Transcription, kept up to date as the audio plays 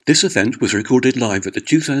This event was recorded live at the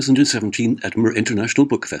 2017 Edinburgh International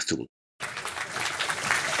Book Festival.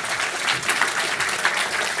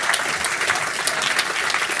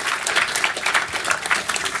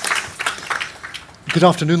 Good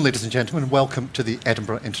afternoon, ladies and gentlemen, and welcome to the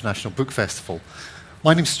Edinburgh International Book Festival.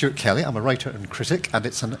 My name's Stuart Kelly. I'm a writer and critic, and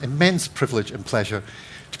it's an immense privilege and pleasure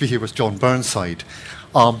to be here with John Burnside.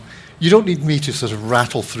 You don't need me to sort of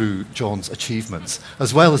rattle through John's achievements,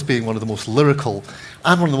 as well as being one of the most lyrical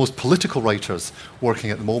and one of the most political writers working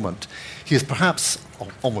at the moment. He is perhaps,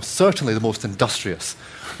 almost certainly, the most industrious.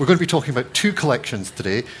 We're going to be talking about two collections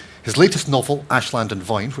today. His latest novel, Ashland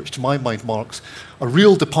Vine, which to my mind marks a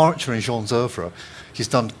real departure in Jean's oeuvre. He's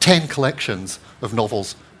done 10 collections of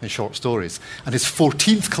novels and short stories, and his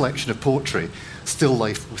 14th collection of poetry, Still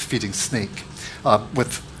Life with Feeding Snake.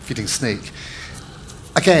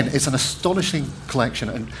 Again, it's an astonishing collection,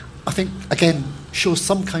 and I think, again, shows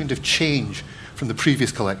some kind of change from the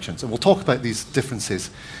previous collections. And we'll talk about these differences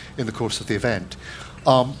in the course of the event.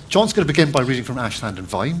 John's going to begin by reading from Ashland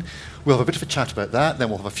Vine. We'll have a bit of a chat about that, then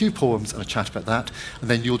we'll have a few poems and a chat about that, and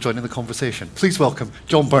then you'll join in the conversation. Please welcome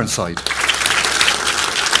John Burnside.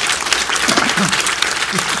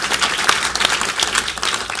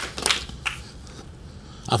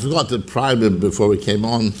 I forgot to prime him before we came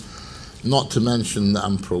on, not to mention that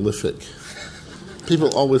I'm prolific.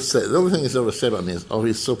 People always say, the only thing they ever say about me is, oh,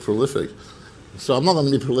 he's so prolific. So I'm not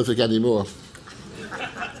going to be prolific anymore.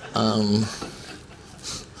 I'm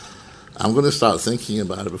going to start thinking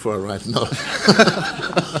about it before I write. No.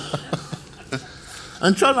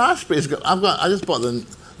 And John Ashbery's got, I just bought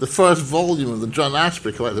the first volume of the John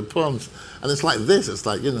Ashbery collected poems, and it's like this, it's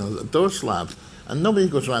like, a door slab. And nobody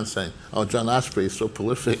goes around saying, oh, John Ashbery is so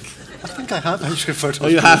prolific. I think I have. I just referred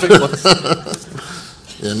to you have?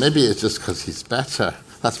 Yeah, maybe it's just because he's better.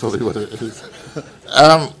 That's probably what it is.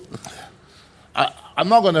 I'm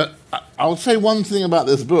not going to... I'll say one thing about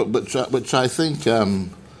this book, which I think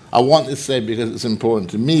I want to say because it's important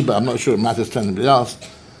to me, but I'm not sure it matters to anybody else.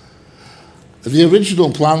 The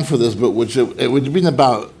original plan for this book, which it would have been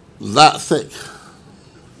about that thick,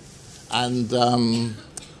 and...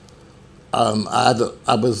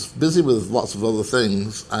 I was busy with lots of other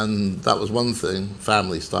things, and that was one thing,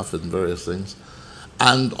 family stuff and various things.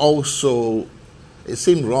 And also, it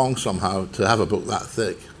seemed wrong somehow to have a book that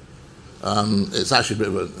thick. It's actually a bit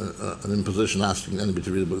of an imposition asking anybody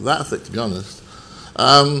to read a book that thick, to be honest.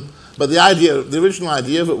 But the original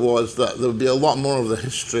idea of it was that there would be a lot more of the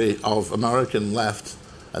history of American left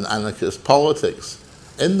and anarchist politics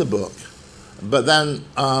in the book. But then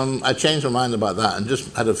I changed my mind about that and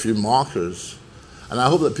just had a few markers. And I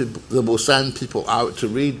hope that will send people out to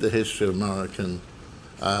read the history of American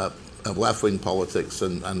of left-wing politics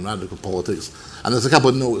and radical politics. And there's a couple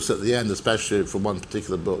of notes at the end, especially for one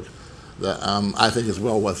particular book, that I think is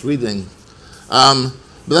well worth reading. But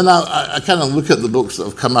then I kind of look at the books that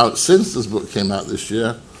have come out since this book came out this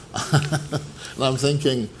year, and I'm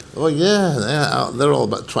thinking, oh yeah, they're all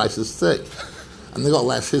about twice as thick. And they've got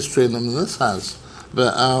less history in them than this has.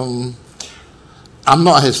 But I'm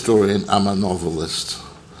not a historian, I'm a novelist.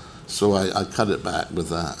 So I cut it back with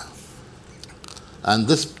that. And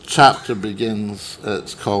this chapter begins, the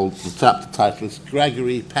chapter title is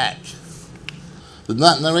Gregory Peck. The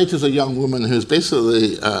narrator's a young woman who's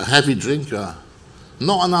basically a heavy drinker.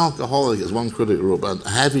 Not an alcoholic, as one critic wrote, but a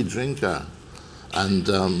heavy drinker. And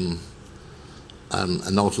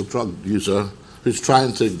also drug user who's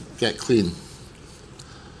trying to get clean.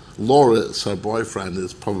 Lauritz, her boyfriend,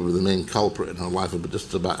 is probably the main culprit in her life about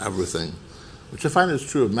just about everything, which I find is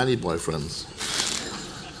true of many boyfriends.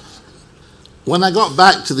 When I got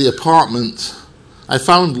back to the apartment, I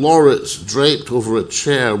found Lauritz draped over a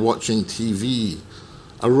chair watching TV,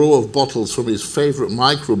 a row of bottles from his favourite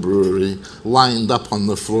microbrewery lined up on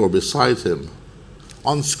the floor beside him.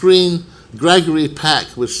 On screen, Gregory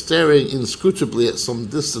Peck was staring inscrutably at some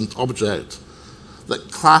distant object,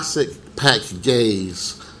 that classic Peck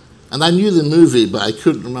gaze. And I knew the movie, but I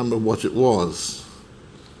couldn't remember what it was.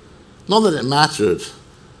 Not that it mattered.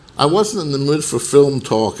 I wasn't in the mood for film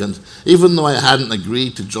talk, and even though I hadn't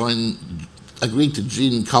agreed to Jean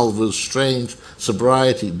Culver's strange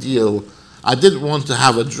sobriety deal, I didn't want to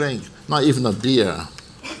have a drink, not even a beer.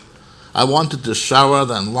 I wanted to shower,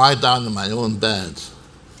 then lie down in my own bed.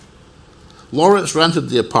 Lauritz rented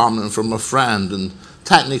the apartment from a friend, and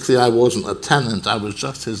technically I wasn't a tenant, I was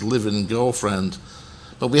just his live-in girlfriend.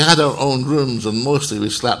 But we had our own rooms, and mostly we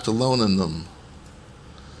slept alone in them.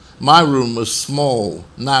 My room was small,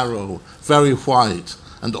 narrow, very white,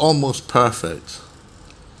 and almost perfect.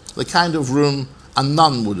 The kind of room a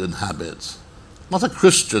nun would inhabit. Not a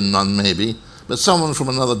Christian nun, maybe, but someone from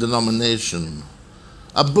another denomination.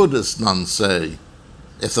 a Buddhist nun, say,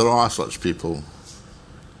 if there are such people.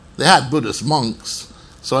 They had Buddhist monks,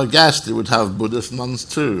 so I guessed they would have Buddhist nuns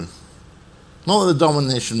too. Not that the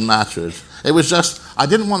domination mattered. It was just, I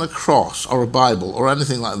didn't want a cross or a Bible or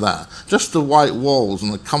anything like that. Just the white walls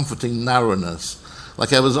and the comforting narrowness,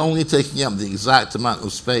 like I was only taking up the exact amount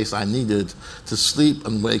of space I needed to sleep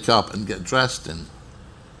and wake up and get dressed in.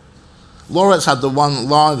 Laureate's had the one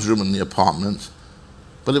large room in the apartment,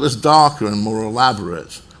 but it was darker and more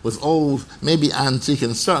elaborate, with old, maybe antique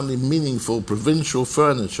and certainly meaningful provincial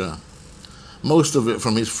furniture. Most of it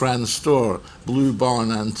from his friend's store, Blue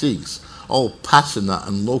Barn Antiques, all patina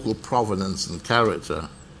and local provenance and character.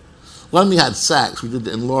 When we had sex, we did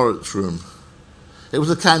it in Laureate's room. It was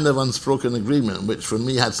a kind of unspoken agreement which for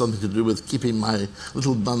me had something to do with keeping my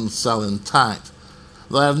little nun cell intact,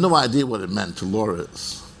 though I have no idea what it meant to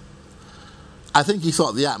Laureate's. I think he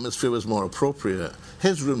thought the atmosphere was more appropriate.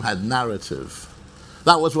 His room had narrative.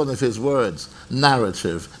 That was one of his words,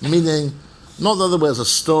 narrative, meaning not that there was a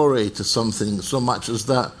story to something so much as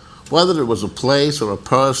that whether it was a place or a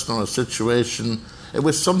person or a situation, it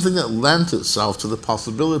was something that lent itself to the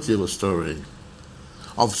possibility of a story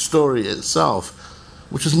itself,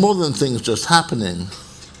 which is more than things just happening.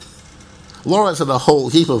 Laureate had a whole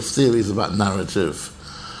heap of theories about narrative.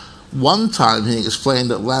 One time he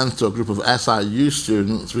explained at length to a group of SIU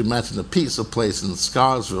students we met in a pizza place in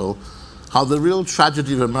Scarsville how the real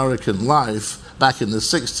tragedy of American life back in the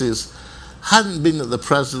 60s hadn't been that the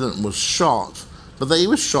president was shot, but that he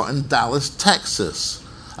was shot in Dallas, Texas,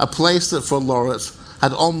 a place that for Laureate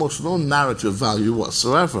had almost no narrative value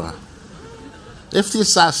whatsoever. If the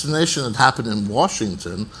assassination had happened in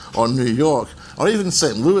Washington or New York, or even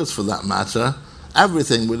St. Louis for that matter,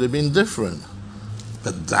 everything would have been different.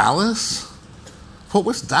 But Dallas? What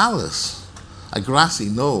was Dallas? A grassy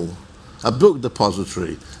knoll, a book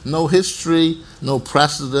depository, no history, no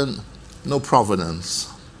precedent, no provenance.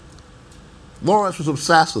 Laureate was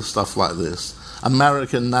obsessed with stuff like this.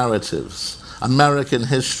 American narratives, American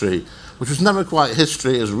history, which was never quite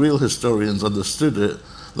history as real historians understood it,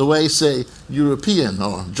 the way, say, European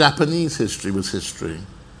or Japanese history was history.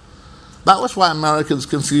 That was why Americans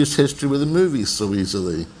confused history with the movies so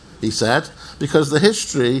easily, he said, because the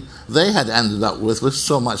history they had ended up with was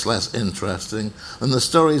so much less interesting than the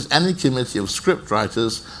stories any committee of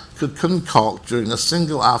scriptwriters could concoct during a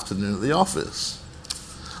single afternoon at the office.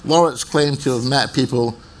 Laureate claimed to have met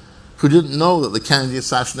people who didn't know that the Kennedy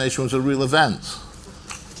assassination was a real event.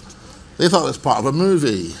 They thought it was part of a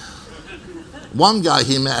movie. One guy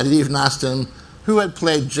he met had even asked him who had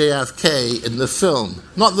played JFK in the film,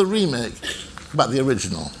 not the remake, but the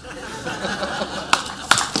original.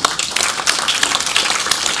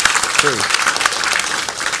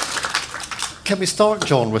 Can we start,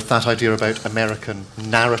 John, with that idea about American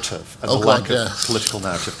narrative and the lack of political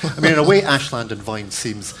narrative? I mean, in a way, Ashland Vine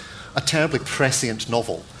seems a terribly prescient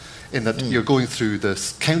novel in that you're going through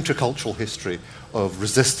this countercultural history of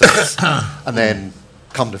resistance, and then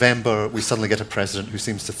come November, we suddenly get a president who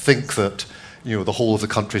seems to think that the whole of the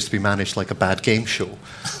country is to be managed like a bad game show.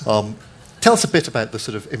 Tell us a bit about the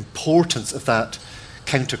sort of importance of that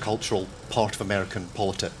countercultural part of American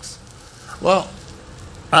politics. Well,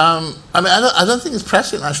 I don't think it's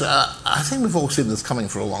prescient, actually. I think we've all seen this coming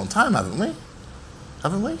for a long time, haven't we?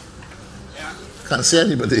 Haven't we? Yeah. Can't see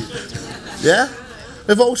anybody. Yeah?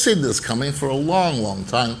 We've all seen this coming for a long, long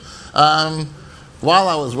time. While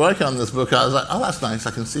I was working on this book, I was like, oh, that's nice,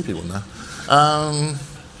 I can see people now.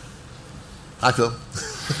 Hi, Phil.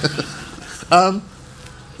 I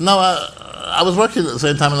was working at the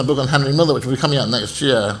same time on a book on Henry Miller, which will be coming out next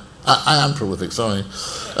year. I am prolific, sorry.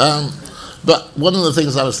 But one of the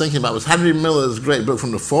things I was thinking about was Henry Miller's great book from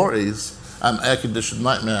the 40s, Air-Conditioned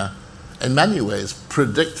Nightmare, in many ways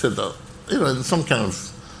predicted, in some kind of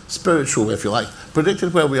spiritual way, if you like,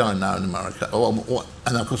 predicted where we are now in America.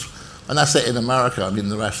 And of course, when I say in America, I mean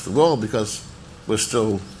the rest of the world, because we're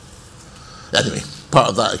still, anyway, part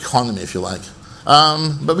of that economy, if you like.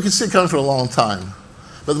 But we can see it coming for a long time.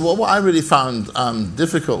 But what I really found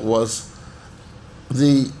difficult was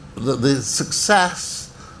the success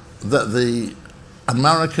that the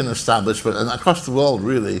American establishment, and across the world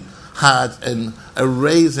really, had in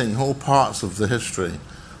erasing whole parts of the history,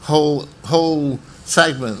 whole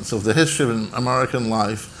segments of the history of American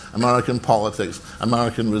life, American politics,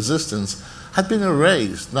 American resistance, had been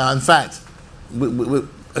erased. Now, in fact,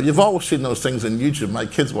 you've always seen those things on YouTube. My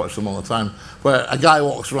kids watch them all the time, where a guy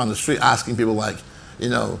walks around the street asking people like,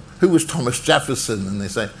 who was Thomas Jefferson? And they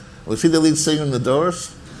say, was he the lead singer in The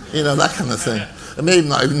Doors? That kind of thing. And maybe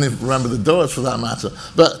not even remember The Doors for that matter.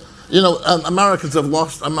 But, a lot of Americans have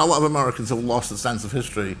lost the sense of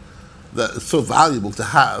history that is so valuable to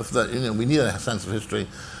have that we need a sense of history.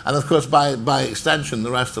 And of course, by extension,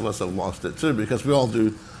 the rest of us have lost it too, because we all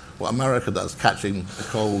do what America does, catching a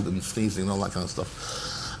cold and sneezing and all that kind of stuff.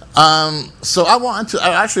 So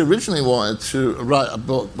I actually originally wanted to write a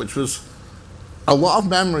book which was a lot of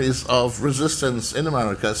memories of resistance in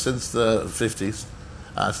America since the 50s,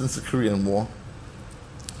 since the Korean War,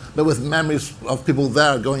 but with memories of people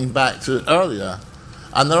there going back to earlier.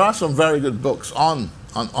 And there are some very good books on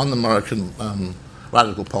American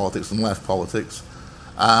radical politics and left politics.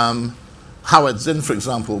 Howard Zinn, for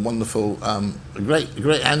example, wonderful, a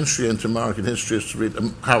great entry into American history is to read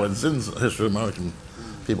Howard Zinn's History of American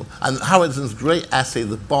People. And Howard Zinn's great essay,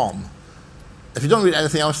 The Bomb. If you don't read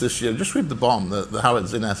anything else this year, just read The Bomb, the Howard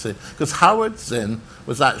Zinn essay, because Howard Zinn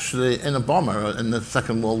was actually in a bomber in the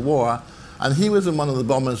Second World War, and he was in one of the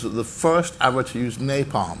bombers that the first ever to use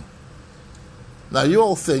napalm. Now, you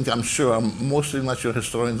all think, I'm sure, mostly unless you're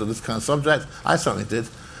historians of this kind of subject, I certainly did,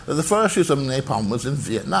 that the first use of napalm was in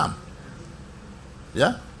Vietnam.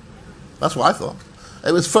 Yeah? That's what I thought.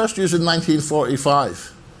 It was first used in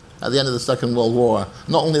 1945, at the end of the Second World War.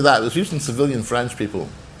 Not only that, it was used in civilian French people.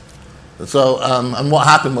 So, and what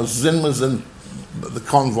happened was Zinn was in the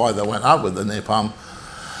convoy that went out with the napalm,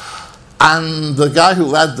 and the guy who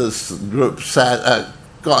led this group said,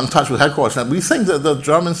 got in touch with headquarters and said, we think that the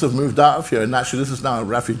Germans have moved out of here, and actually this is now a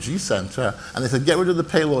refugee center. And they said, get rid of the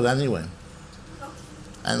payload anyway.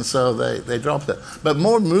 And so they dropped it. But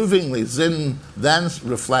more movingly, Zinn then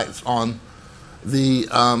reflects on the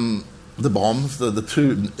bombs, the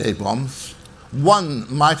two A-bombs. One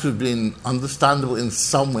might have been understandable in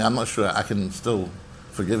some way. I'm not sure I can still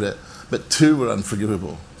forgive it. But two were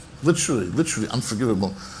unforgivable. Literally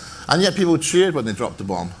unforgivable. And yet people cheered when they dropped the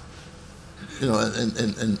bomb,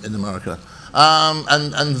 in America.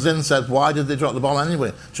 And Zinn said, why did they drop the bomb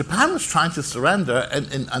anyway? Japan was trying to surrender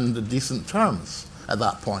under decent terms at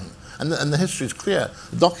that point. And the history is clear.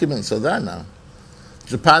 The documents are there now.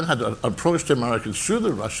 Japan had approached the Americans through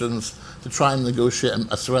the Russians to try and negotiate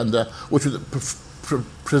a surrender, which would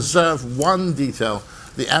preserve one detail: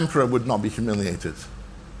 the emperor would not be humiliated.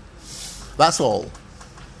 That's all.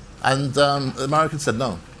 And the Americans said,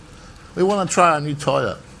 no, we want to try our new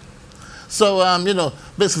toilet. So,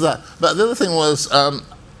 bits of that. But the other thing was,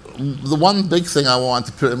 the one big thing I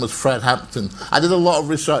wanted to put in was Fred Hampton. I did a lot of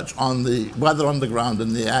research on the Weather Underground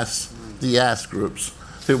and the SDS groups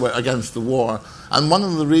who were against the war. And one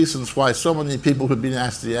of the reasons why so many people who'd been in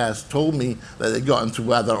SDS told me that they got into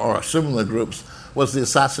Weather or similar groups was the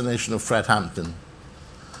assassination of Fred Hampton.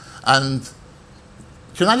 And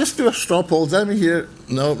can I just do a straw poll? Does anybody here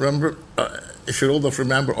know, remember, if you're old enough to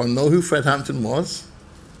remember or know who Fred Hampton was?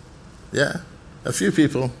 Yeah, a few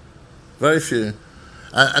people, very few.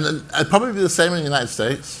 And it'd probably be the same in the United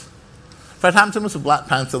States. Fred Hampton was a Black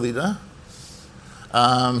Panther leader.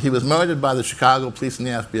 He was murdered by the Chicago police and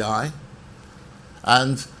the FBI.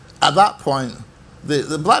 And at that point,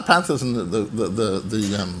 the Black Panthers and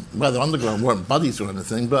the Weather Underground weren't buddies or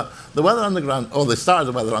anything, but the Weather Underground, they started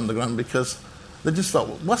the Weather Underground because they just thought,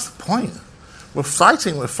 well, what's the point? We're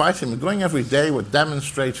fighting, we're going every day, we're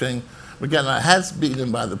demonstrating, we're getting our heads beaten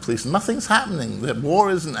in by the police. Nothing's happening. The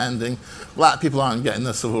war isn't ending. Black people aren't getting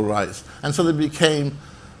their civil rights. And so they became,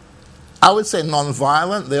 I would say,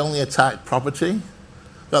 non-violent. They only attacked property.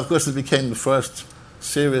 But of course, they became the first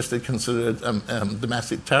seriously considered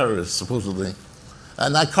domestic terrorists, supposedly.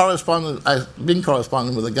 And I've been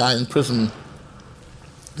corresponding with a guy in prison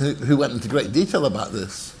who went into great detail about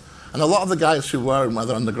this. And a lot of the guys who were in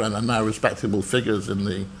Weather Underground are now respectable figures in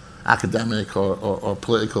the academic or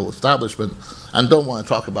political establishment and don't want to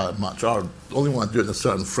talk about it much or only want to do it in a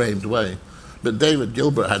certain framed way. But David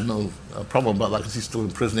Gilbert had no problem about that because he's still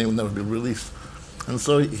in prison. He will never be released. And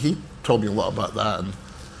so he told me a lot about that.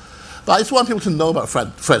 But I just want people to know about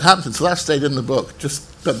Fred Hampton, so that stayed in the book.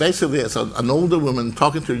 But basically it's an older woman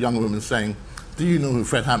talking to a young woman saying, do you know who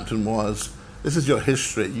Fred Hampton was? This is your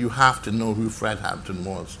history. You have to know who Fred Hampton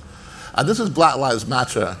was. And this is Black Lives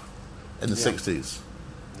Matter in the 60s.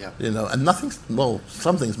 Yeah. And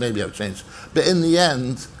some things maybe have changed. But in the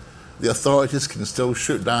end, the authorities can still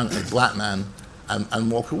shoot down a black man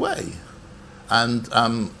and walk away. And,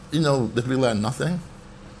 did we learn nothing?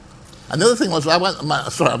 And the other thing was,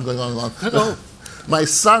 sorry, I'm going on and on. No. My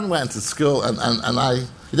son went to school, and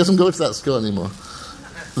he doesn't go to that school anymore.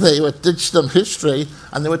 They were teaching them history,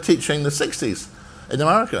 and they were teaching the 60s in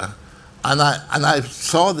America. And I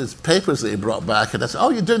saw these papers that he brought back, and I said, oh,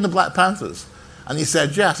 you're doing the Black Panthers? And he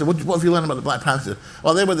said, yeah. I said, what have you learned about the Black Panthers?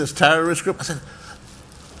 Well, they were this terrorist group. I said,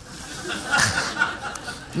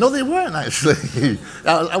 no, they weren't, actually.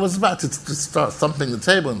 I was about to start thumping the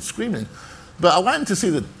table and screaming. But I went to see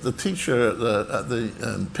the teacher at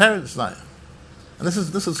the parents' night. And this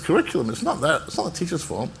is curriculum. It's not the teacher's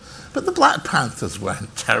fault. But the Black Panthers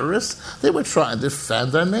weren't terrorists. They were trying to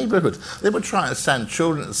defend their neighborhood. They were trying to send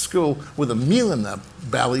children to school with a meal in their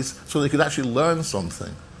bellies so they could actually learn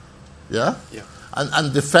something. Yeah? Yeah.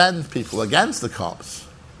 And defend people against the cops.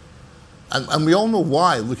 And we all know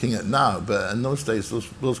why, looking at now, but in those days,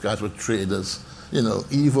 those guys were treated as,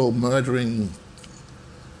 evil, murdering,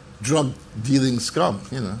 drug-dealing scum,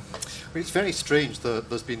 I mean, it's very strange that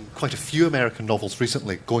there's been quite a few American novels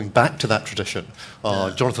recently going back to that tradition.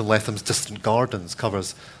 Jonathan Letham's Distant Gardens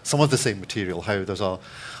covers some of the same material, how there's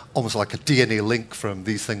almost like a DNA link from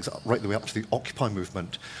these things right the way up to the Occupy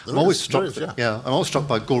movement. I'm always struck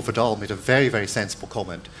by Gore Vidal made a very, very sensible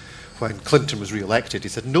comment when Clinton was re-elected. He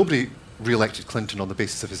said nobody re-elected Clinton on the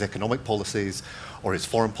basis of his economic policies or his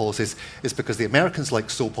foreign policies. It's because the Americans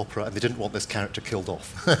like soap opera and they didn't want this character killed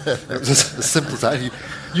off. It was as simple as that.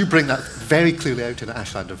 You bring that very clearly out in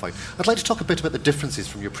Ashland Vine. I'd like to talk a bit about the differences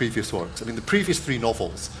from your previous works. I mean, the previous three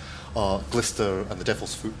novels, Glister and The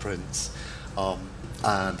Devil's Footprints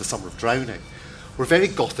and The Summer of Drowning, were very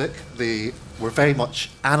Gothic. They were very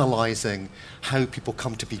much analysing how people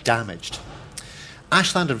come to be damaged.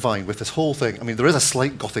 Ashland and Vine, with this whole thing, I mean, there is a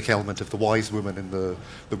slight Gothic element of the wise woman in the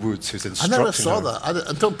woods who's instructing her. I never saw that.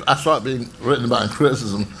 Until I saw it being written about in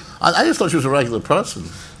criticism. I just thought she was a regular person.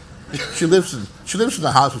 She lives in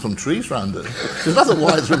a house with some trees around it. She's not a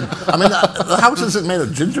wise woman. I mean, the house isn't made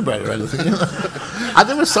of gingerbread or anything. I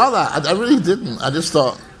never saw that. I really didn't. I just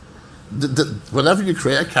thought, whenever you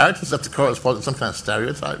create a character, you have to correspond to some kind of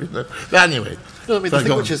stereotype. But anyway. No, I mean, the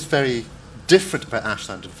thing which is very different about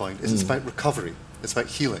Ashland and Vine is it's about recovery. It's about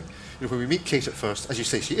healing. When we meet Kate at first, as you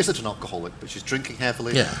say, she isn't an alcoholic, but she's drinking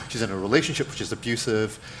heavily. Yeah. She's in a relationship which is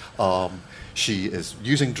abusive. She is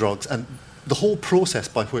using drugs. And the whole process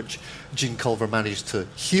by which Jean Culver managed to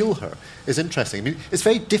heal her is interesting. I mean, it's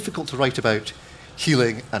very difficult to write about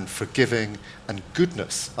healing and forgiving and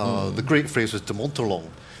goodness. The great phrase was de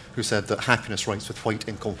Montalon, who said that happiness writes with white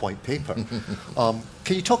ink on white paper.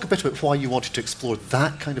 Can you talk a bit about why you wanted to explore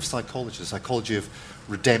that kind of psychology, the psychology of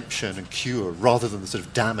redemption and cure, rather than the sort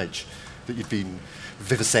of damage that you'd been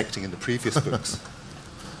vivisecting in the previous books?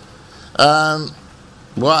 Well,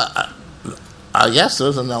 I guess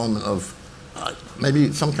there's an element of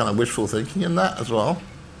maybe some kind of wishful thinking in that as well.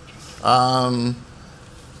 I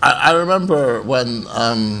remember when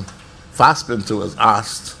Fassbinder was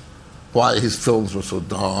asked why his films were so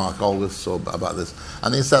dark, always so about this,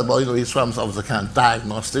 and he said, well, he saw himself as a kind of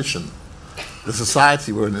diagnostician. The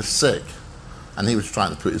society we're in is sick, and he was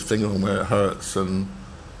trying to put his finger on where it hurts, and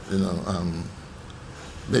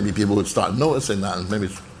maybe people would start noticing that and maybe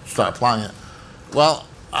start applying it. Well,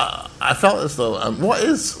 I felt as though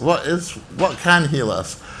what can heal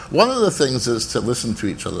us? One of the things is to listen to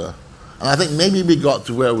each other, and I think maybe we got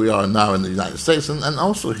to where we are now in the United States, and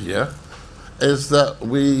also here, is that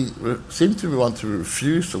we seem to want to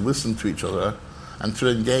refuse to listen to each other and to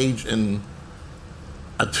engage in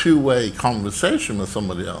a two-way conversation with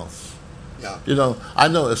somebody else. Yeah. I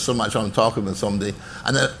notice so much I'm talking with somebody,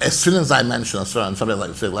 and as soon as I mention a certain somebody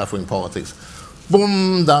like, say, left-wing politics,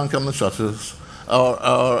 boom, down come the shutters. Or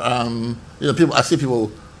people. I see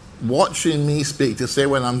people watching me speak to say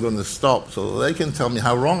when I'm going to stop, so they can tell me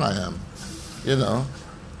how wrong I am.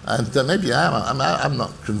 And maybe I am. I'm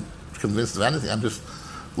not convinced of anything. I'm just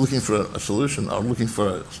looking for a solution or looking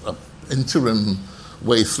for an interim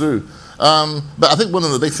way through. But I think one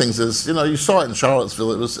of the big things is, you saw it in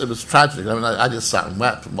Charlottesville. It was tragic. I mean, I just sat and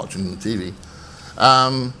wept watching the TV.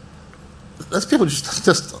 Those people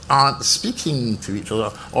just aren't speaking to each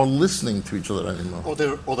other or listening to each other anymore. Or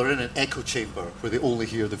they're in an echo chamber where they only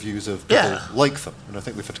hear the views of people like them. And I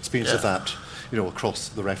think we've had experience of that, across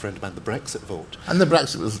the referendum and the Brexit vote. And the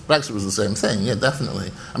Brexit was the same thing, yeah, definitely.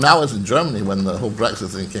 I mean, I was in Germany when the whole Brexit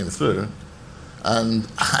thing came through, and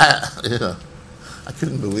I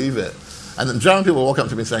couldn't believe it. And then German people walk up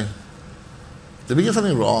to me saying, "Did we get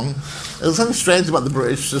something wrong? There's something strange about the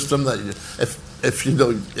British system that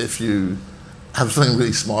if you have something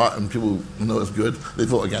really smart and people know it's good, they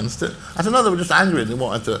vote against it." I said, no, they were just angry and they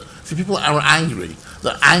wanted to... See, people are angry.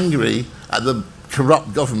 They're angry at the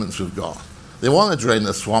corrupt governments we've got. They want to drain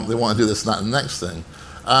the swamp, they want to do this, that, and the next thing.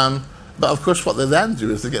 But of course what they then do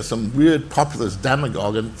is they get some weird populist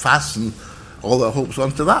demagogue and fasten all their hopes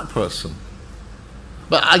onto that person.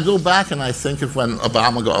 But I go back and I think of when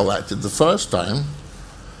Obama got elected the first time,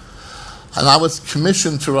 and I was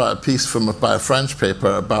commissioned to write a piece by a French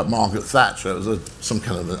paper about Margaret Thatcher. It was some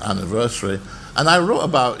kind of an anniversary. And I wrote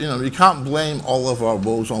about, you can't blame all of our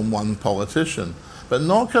woes on one politician. but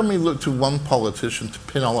nor can we look to one politician to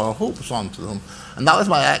pin all our hopes onto them. And that was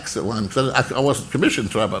my exit line, because I wasn't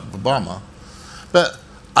commissioned to write about Obama. But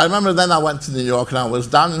I remember then I went to New York, and I was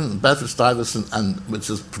down in Bedford-Stuyvesant, and which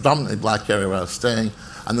is a predominantly black area where I was staying,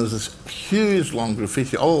 and there was this huge long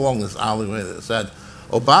graffiti all along this alleyway that said,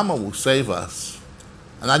 "Obama will save us."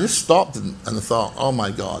 And I just stopped and thought, oh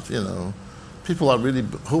my God, people are really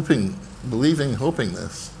hoping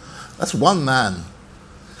this. That's one man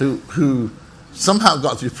who somehow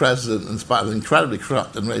got to be president in spite of an incredibly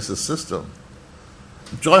corrupt and racist system.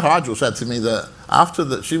 Joy Harjo said to me that after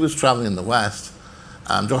that she was traveling in the West,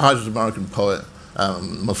 Joy Harjo's an American poet,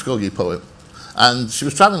 Muskogee poet, and she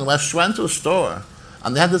was traveling in the West. She went to a store,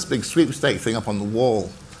 and they had this big sweepstake thing up on the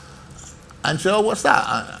wall. And she said, "Oh, what's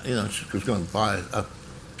that?" She was going to buy a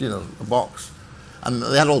box. And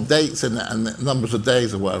they had all dates in it and numbers of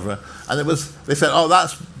days or whatever. And they said, "Oh,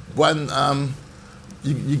 that's when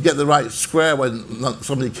you get the right square when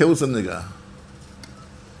somebody kills a nigger."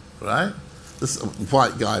 Right? This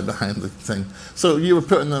white guy behind the thing. So you were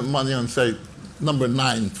putting the money on, say, number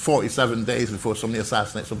 9, 47 days before somebody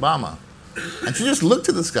assassinates Obama. And she just looked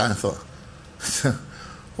at this guy and thought,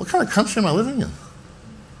 what kind of country am I living in?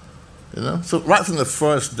 So right from the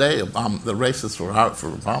first day, the racists were out for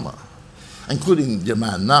Obama, including your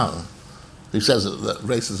man now, who says that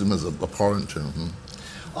racism is abhorrent to him.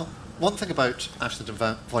 One thing about Ashland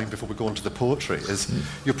Vine, before we go on to the poetry, is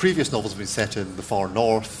your previous novels have been set in the far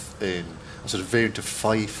north, in a sort of variant of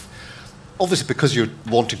Fife. Obviously, because you're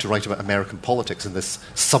wanting to write about American politics and this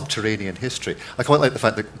subterranean history. I quite like the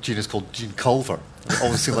fact that Jean is called Jean Culver. It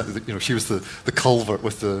always seemed like she was the culvert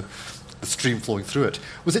with the stream flowing through it.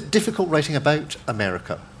 Was it difficult writing about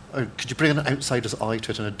America? Or could you bring an outsider's eye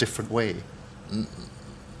to it in a different way?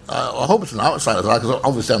 I hope it's an outsider's eye, because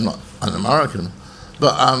obviously I'm not an American.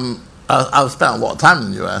 But I've spent a lot of time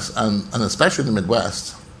in the US, and especially in the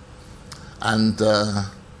Midwest. And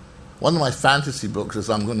one of my fantasy books is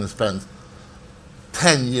I'm going to spend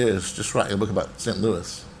 10 years just writing a book about St.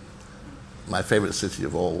 Louis, my favorite city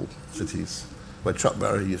of all cities, where Chuck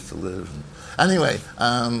Berry used to live. Anyway,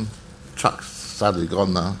 Chuck's sadly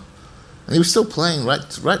gone now. And he was still playing right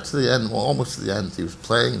to the end, well, almost to the end. He was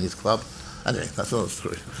playing in his club. Anyway, that's another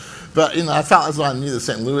story. But, I felt as though I knew the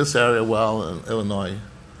St. Louis area well, in Illinois,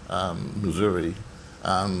 Missouri.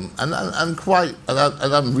 And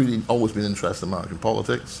I've really always been interested in American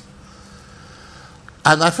politics.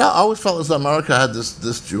 And I always felt as though America had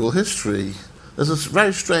this dual history. There's this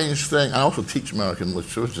very strange thing. I also teach American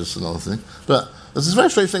literature, which is another thing. But there's this very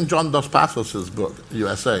strange thing, John Dos Passos' book,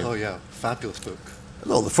 USA. Oh, yeah. Fabulous book.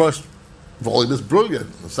 Well, the first volume is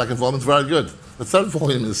brilliant. The second volume is very good. The third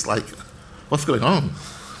volume is like, what's going on?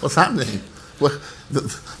 What's happening? Well,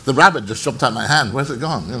 the rabbit just jumped out of my hand. Where's it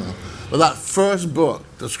gone? But that first book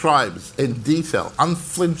describes in detail,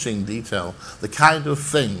 unflinching detail, the kind of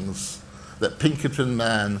things that Pinkerton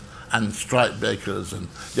men and strike bakers and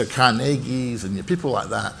your Carnegies and your people like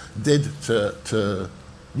that did to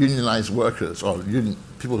unionize workers or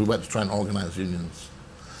people who went to try and organize unions.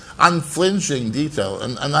 Unflinching detail.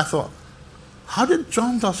 And I thought, how did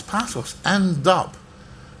John Dos Passos end up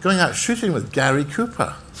going out shooting with Gary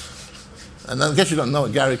Cooper? And then I guess you don't know,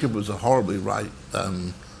 Gary Cooper was a horribly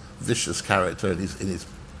vicious character in his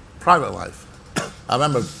private life. I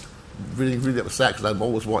remember really, really upset because I'd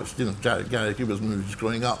always watched, Gary Cooper's movies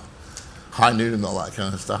growing up, High Noon and all that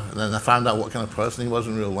kind of stuff. And then I found out what kind of person he was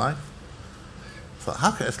in real life. I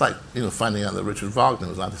thought, it's like, finding out that Richard Wagner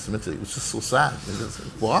was anti-Semitic. It was just so sad.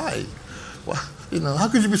 Why? How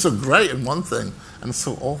could you be so great in one thing and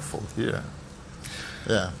so awful here?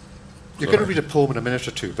 Yeah. You're going to read a poem in a minute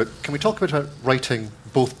or two, but can we talk about writing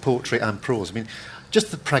both poetry and prose? I mean,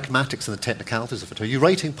 just the pragmatics and the technicalities of it. Are you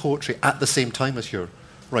writing poetry at the same time as you're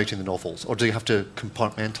writing the novels, or do you have to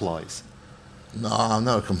compartmentalise? No, I've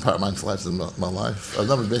never compartmentalised in my life. I've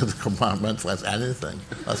never been able to compartmentalise anything.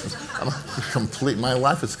 My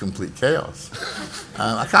life is complete chaos.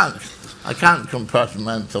 I can't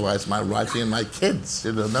compartmentalise my writing and my kids,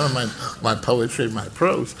 never mind my poetry and my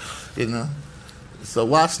prose, So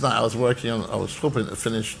last night I was hoping to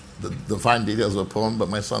finish the fine details of a poem, but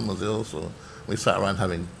my son was ill, so we sat around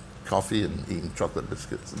having coffee and eating chocolate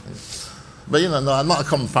biscuits and things. But no, I'm not a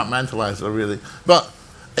compartmentalizer really. But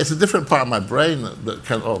it's a different part of my brain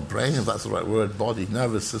brain, if that's the right word, body,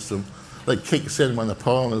 nervous system, that kicks in when a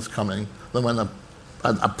poem is coming, than when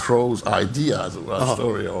a prose idea, as it were, a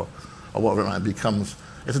story or whatever it might becomes.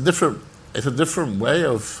 It's a different way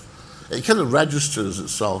of. It kind of registers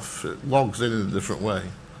itself. It logs in a different way,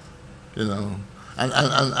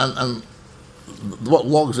 And what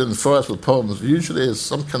logs in first with poems usually is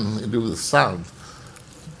some kind of to do with sound,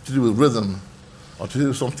 to do with rhythm, or to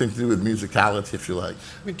do something to do with musicality, if you like.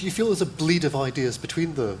 I mean, do you feel there's a bleed of ideas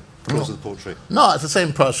between the prose and the poetry? No, it's the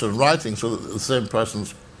same person writing, so the same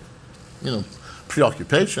person's,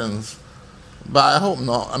 preoccupations. But I hope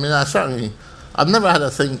not. I mean, I've never had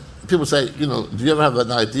a thing. People say, do you ever have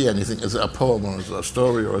an idea and you think, is it a poem or is it a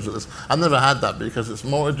story or is it this? I've never had that because it's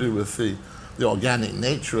more to do with the organic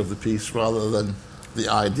nature of the piece rather than the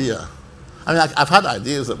idea. I mean, I've had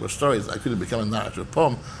ideas that were stories that could have become a narrative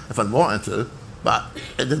poem if I'd wanted to, but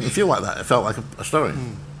it didn't feel like that. It felt like a story.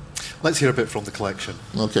 Let's hear a bit from the collection.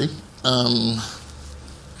 Okay.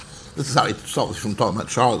 This is how he stopped from talking about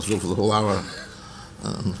Charlottesville for the whole hour.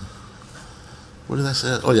 What did I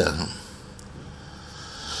say? Oh, yeah.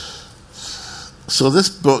 So this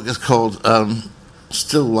book is called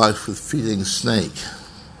Still Life with Feeding Snake.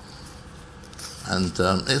 And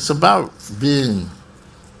it's about being...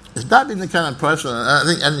 It's not being the kind of person... And I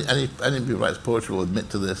think anybody who writes poetry will admit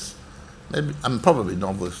to this. Maybe I'm probably a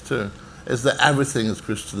novelist too. Is that everything is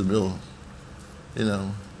Chris to the mill.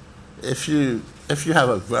 If you have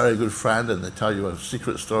a very good friend and they tell you a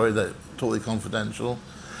secret story that's totally confidential,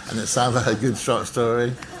 and it sounds like a good short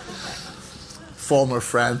story, former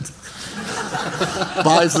friend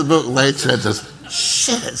buys the book later and says,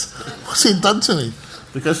 "Shit, what's he done to me?"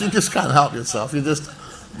 Because you just can't help yourself.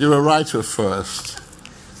 You're a writer first.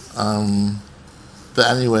 But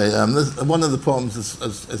anyway, one of the poems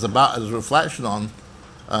is about a reflection on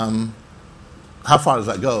how far does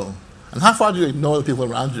that go, and how far do you ignore the people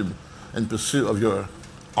around you in pursuit of your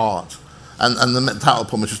art. And the title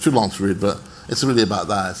poem, which is too long to read, but it's really about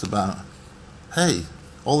that. It's about, hey,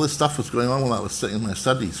 all this stuff was going on while I was sitting in my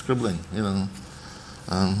study scribbling,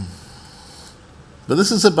 But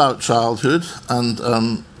this is about childhood,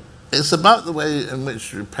 and it's about the way in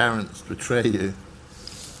which your parents betray you,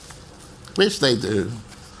 which they do,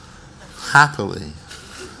 happily.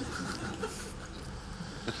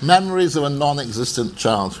 Memories of a non-existent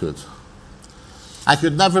childhood. I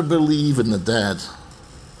could never believe in the dead.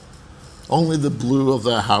 Only the blue of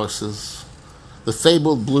their houses, the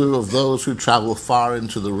fabled blue of those who travel far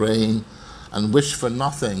into the rain and wish for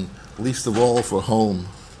nothing, least of all for home.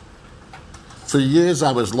 For years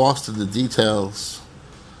I was lost in the details,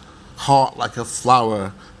 heart like a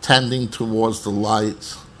flower tending towards the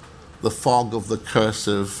light, the fog of the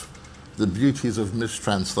cursive, the beauties of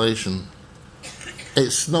mistranslation.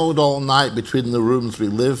 It snowed all night between the rooms we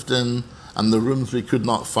lived in and the rooms we could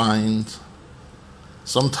not find.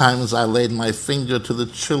 Sometimes I laid my finger to the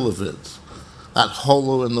chill of it, that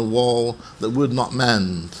hollow in the wall that would not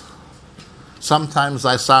mend. Sometimes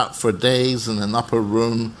I sat for days in an upper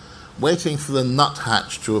room, waiting for the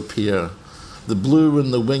nuthatch to appear, the blue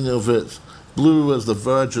in the wing of it, blue as the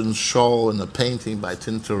Virgin's shawl in a painting by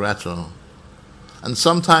Tintoretto. And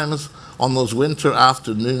sometimes, on those winter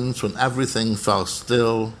afternoons when everything fell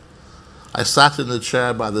still, I sat in the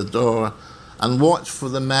chair by the door and watched for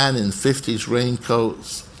the men in 50s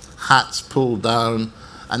raincoats, hats pulled down,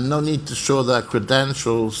 and no need to show their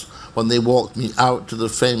credentials when they walked me out to the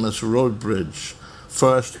famous road bridge,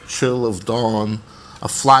 first chill of dawn, a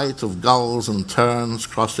flight of gulls and terns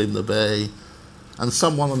crossing the bay, and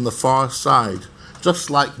someone on the far side, just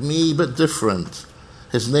like me but different,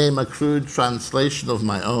 his name a crude translation of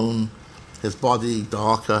my own, his body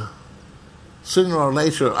darker. Sooner or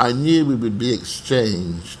later I knew we would be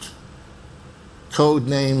exchanged. Code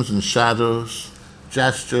names and shadows,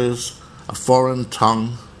 gestures, a foreign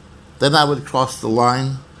tongue. Then I would cross the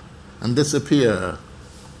line and disappear,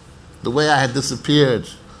 the way I had disappeared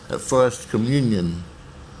at First Communion,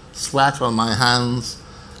 sweat on my hands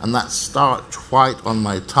and that starch white on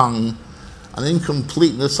my tongue, an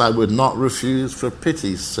incompleteness I would not refuse for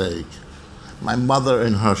pity's sake. My mother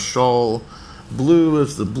in her shawl, blue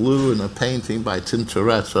as the blue in a painting by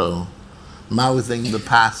Tintoretto, mouthing the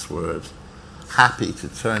password, happy to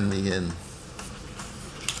turn me in.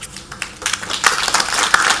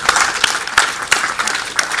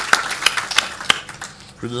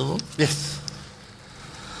 Yes.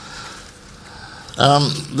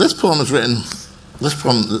 This poem is written.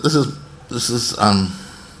 This is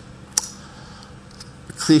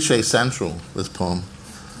cliche central. This poem.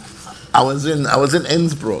 I was in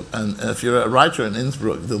Innsbruck, and if you're a writer in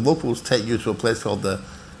Innsbruck, the locals take you to a place called the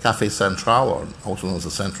Café Central, or also known as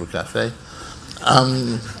the Central Café.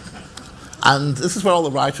 And this is where all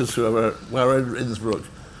the writers who were in Innsbruck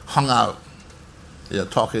hung out,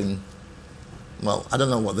 talking. Well, I don't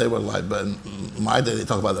know what they were like, but in my day they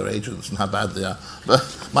talk about their agents and how bad they are.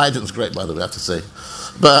 But my agent's great, by the way, I have to say.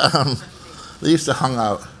 But they used to hang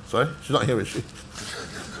out. Sorry? She's not here, is she?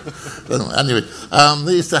 Anyway,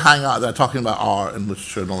 they used to hang out there talking about art and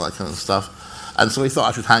literature and all that kind of stuff. And so we thought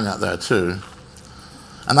I should hang out there too.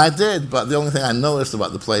 And I did, but the only thing I noticed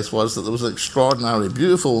about the place was that there was an extraordinarily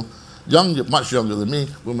beautiful, much younger than me,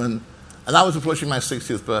 woman, and I was approaching my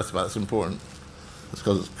 60th birthday, but it's important. It's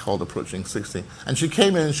because it's called Approaching 60. And she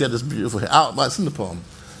came in and she had this beautiful hair. Well, it's in the poem.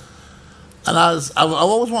 And I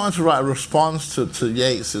always wanted to write a response to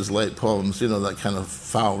Yeats's late poems, that kind of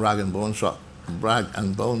foul rag and bone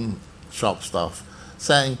shop stuff,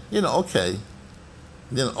 saying, okay,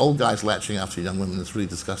 old guys lecturing after young women is really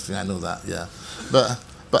disgusting, I know that, yeah. But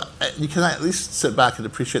you can at least sit back and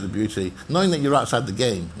appreciate the beauty, knowing that you're outside the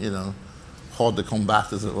game, hors de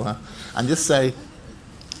combat, as it were, and just say,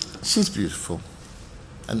 she's beautiful,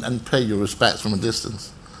 and pay your respects from a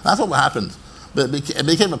distance. That's what happened. But it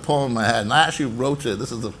became a poem in my head, and I actually wrote it.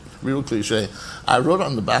 This is the real cliche. I wrote it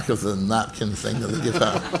on the back of the napkin thing that they give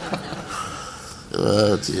out.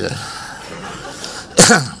 Oh, dear.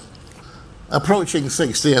 Approaching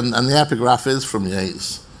 60, and the epigraph is from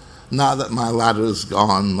Yeats. Now that my ladder's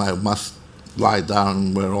gone, I must lie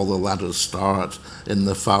down where all the ladders start, in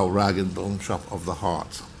the foul rag and bone shop of the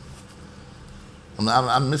heart.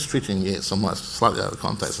 I'm mistreating Yeats so much, slightly out of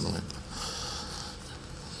context in a way.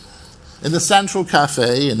 In the Central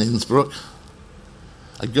Cafe in Innsbruck,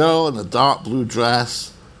 a girl in a dark blue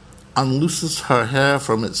dress unlooses her hair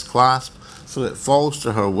from its clasp so it falls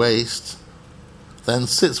to her waist, then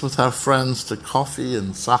sits with her friends to coffee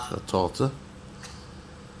and Sachertorte,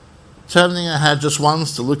 turning her head just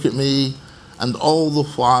once to look at me, and all the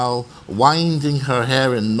while winding her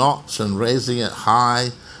hair in knots and raising it high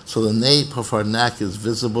so the nape of her neck is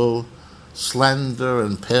visible, slender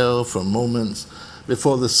and pale for moments,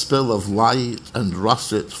 before the spill of light and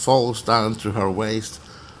russet falls down to her waist,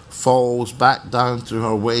 falls back down to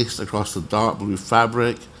her waist across the dark blue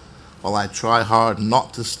fabric, while I try hard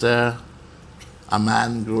not to stare, a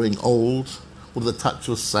man growing old with a touch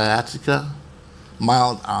of sciatica,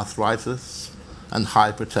 mild arthritis, and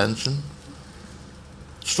hypertension,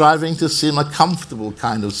 striving to seem a comfortable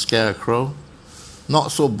kind of scarecrow,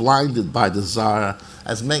 not so blinded by desire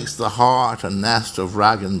as makes the heart a nest of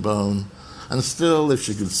rag and bone, and still, if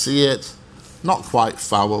she could see it, not quite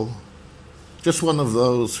foul, just one of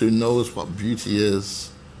those who knows what beauty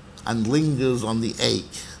is and lingers on the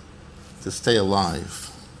ache to stay alive.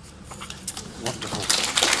 Wonderful.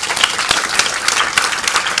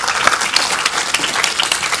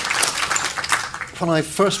 When I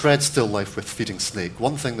first read Still Life with Feeding Snake,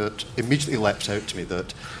 one thing that immediately leapt out to me,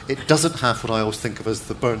 that it doesn't have what I always think of as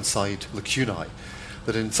the Burnside lacunae,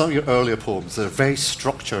 that in some of your earlier poems they're very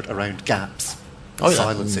structured around gaps and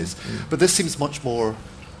silences. But this seems much more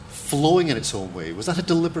flowing in its own way. Was that a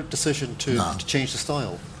deliberate decision to change the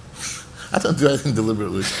style? I don't do anything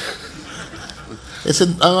deliberately.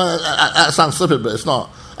 That sounds flippant, but it's not.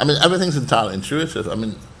 I mean, everything's entirely intuitive. I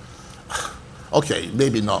mean, okay,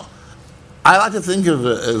 maybe not. I like to think of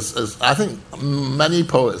it as I think many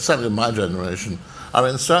poets, certainly in my generation, are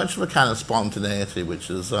in search of a kind of spontaneity which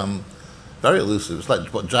is very elusive. It's like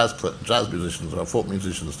what jazz musicians or folk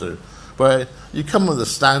musicians do, where you come with a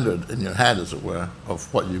standard in your head, as it were,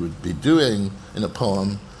 of what you would be doing in a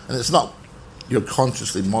poem, and it's not you're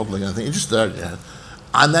consciously modelling anything, you're just there in your head.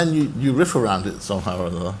 And then you riff around it somehow or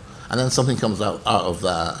another, and then something comes out of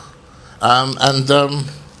that.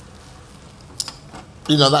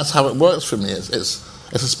 That's how it works for me. It's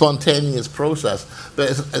a spontaneous process, but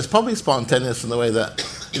it's probably spontaneous in the way that,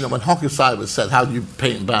 when Hokusai said, "How do you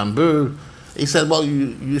paint bamboo?" He said, "Well,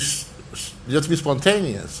 you have to be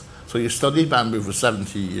spontaneous. So you study bamboo for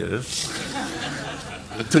 70 years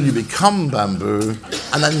until you become bamboo,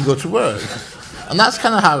 and then you go to work." And that's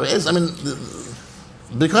kind of how it is. I mean,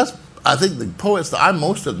 because I think the poets that I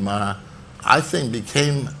most admire, I think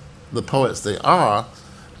became the poets they are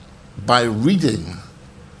by reading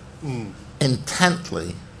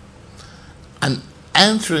intently and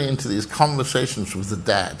entering into these conversations with the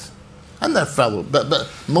dead and their fellow, but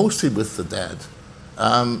mostly with the dead,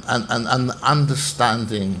 and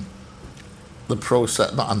understanding the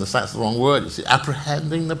process. Not understand, that's the wrong word, you see,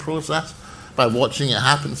 apprehending the process by watching it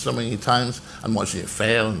happen so many times and watching it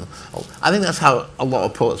fail. I think that's how a lot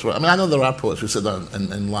of poets work. I mean, I know there are poets who sit down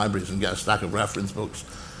in libraries and get a stack of reference books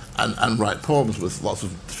and write poems with lots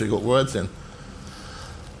of difficult words in.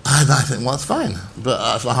 And I think, well, it's fine, but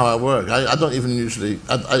that's not how I work. I don't even usually,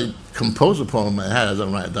 I compose a poem in my head, I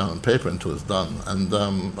don't write it down on paper until it's done, and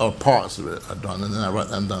or parts of it are done, and then I write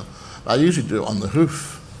them down. I usually do it on the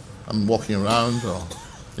hoof. I'm walking around, or,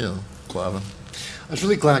 whatever. I was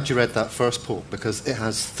really glad you read that first poem, because it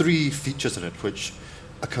has 3 features in it which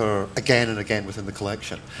occur again and again within the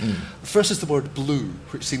collection. The first is the word blue,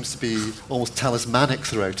 which seems to be almost talismanic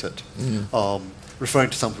throughout it. Referring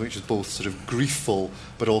to something which is both sort of griefful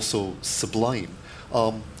but also sublime.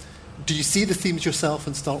 Do you see the themes yourself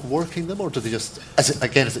and start working them, or do they just, is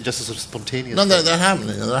it just a sort of spontaneous No, thing? they're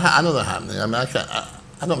happening. I know they're happening. I mean,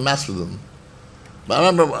 I don't mess with them. But I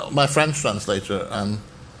remember my French translator,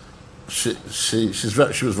 she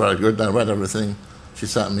was very good, and I read everything she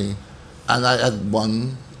sent me. And I had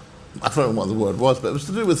one, I forgot what the word was, but it was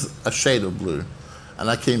to do with a shade of blue. And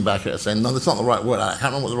I came back at it saying, no, that's not the right word. I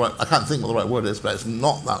can't think what the right word is, but it's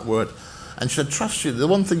not that word. And she said, trust you, the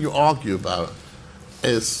one thing you argue about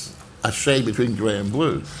is a shade between grey and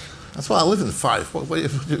blue. That's why I live in Fife. What do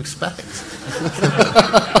you expect?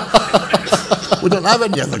 We don't have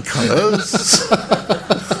any other colours.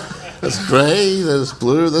 There's grey, there's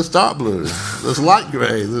blue, there's dark blue, there's light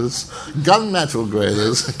grey, there's gunmetal grey,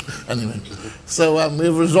 anyway. So we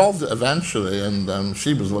resolved it eventually, and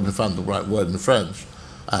she was the one who found the right word in French,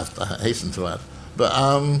 I hasten to add. But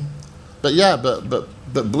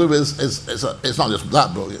blue is it's not just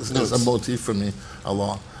that book, it's a motif for me a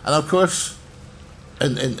lot. And of course,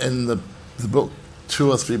 in the book 2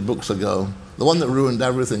 or 3 books ago, the one that ruined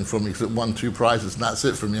everything for me because it won 2 prizes, and that's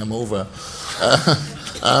it for me, I'm over.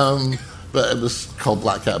 But it was called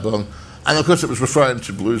Black Cat Bone. And of course it was referring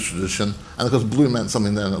to blues tradition, and of course blue meant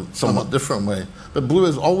something there in a somewhat different way. But blue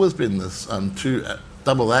has always been this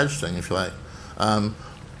double-edged thing, if you like. On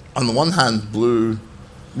the one hand, blue,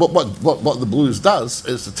 what the blues does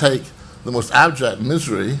is to take the most abject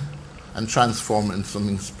misery and transform it into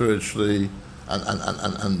something spiritually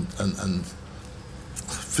and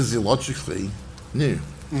physiologically new,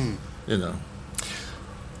 you know.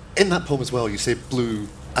 In that poem as well, you say blue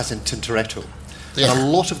as in Tintoretto. Yeah. And a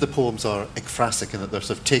lot of the poems are ekphrastic in that they're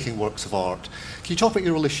sort of taking works of art. Can you talk about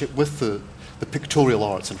your relationship with the pictorial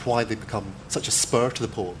arts and why they become such a spur to the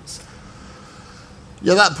poems?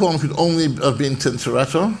 Yeah, that poem could only have been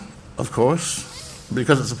Tintoretto, of course,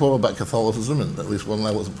 because it's a poem about Catholicism, and at least one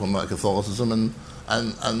level it's a poem about Catholicism,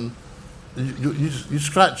 and you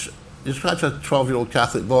scratch a 12-year-old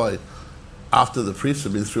Catholic boy after the priest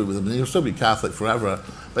have been through with him, and he'll still be Catholic forever,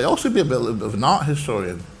 but he'll also be a bit of an art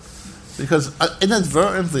historian, because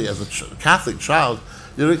inadvertently, as a Catholic child,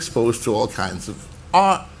 you're exposed to all kinds of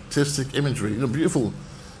artistic imagery, beautiful,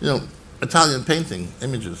 Italian painting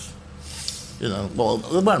images. Well,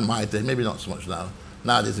 they were in my day, maybe not so much now.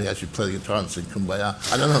 Nowadays they actually play the guitar and sing Kumbaya.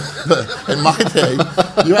 I don't know, but in my day,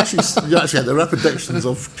 you actually had the reproductions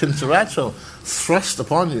of Tintoretto thrust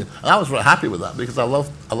upon you, and I was very happy with that because I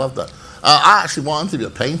loved that. I actually wanted to be a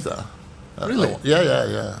painter. Really?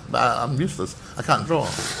 Yeah. But I'm useless. I can't draw.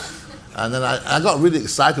 And then I got really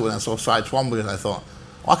excited when I saw Cy Twombly, and I thought,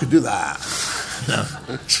 I could do that.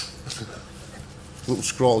 Little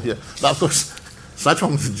scroll here. But of course, Cy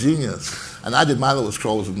Twombly's a genius. And I did my little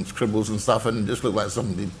scrolls and scribbles and stuff, and it just looked like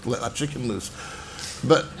somebody let a chicken loose.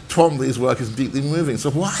 But Twombly's work is deeply moving. So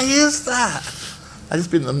why is that? I just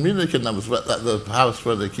been in Munich, and I was at the house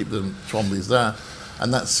where they keep the Twomblys there,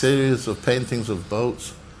 and that series of paintings of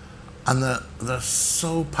boats, and they're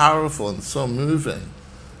so powerful and so moving.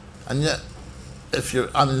 And yet, if you're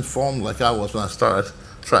uninformed like I was when I started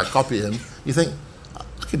trying to copy him, you think, I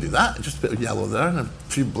could do that. Just a bit of yellow there and a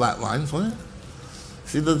few black lines on it.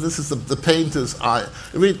 See, this is the painter's eye.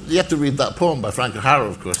 You have to read that poem by Frank O'Hara,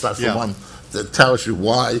 of course. That's the one that tells you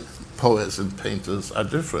why poets and painters are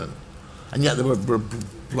different. And yet they were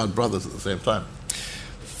blood brothers at the same time.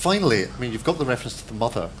 Finally, you've got the reference to the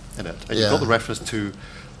mother in it, and you've got the reference to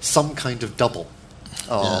some kind of double.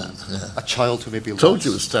 A child who may be lost. Told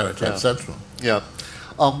you it was stereotype central. Yeah.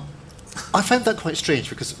 I found that quite strange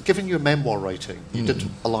because given your memoir writing, you did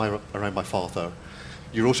A Lie Around My Father,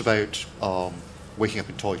 you wrote about waking up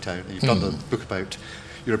in Toy Town, and you've done the book about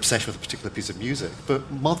your obsession with a particular piece of music,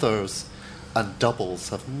 but mothers and doubles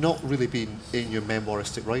have not really been in your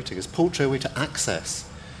memoiristic writing. Is poetry a way to access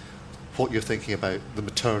what you're thinking about the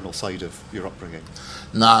maternal side of your upbringing?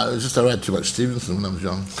 No, it was just I read too much Stevenson when I was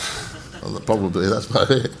young. Well, probably, that's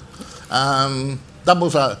about it.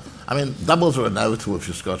 Doubles are inevitable if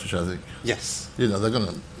you're Scottish, I think. Yes. They're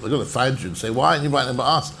gonna find you and say, why aren't you writing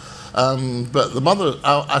about us? But the mother,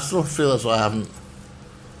 I still feel as though I haven't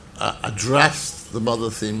addressed the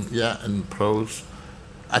mother theme yet in prose.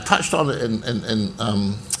 I touched on it in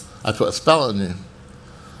I Put a Spell on You,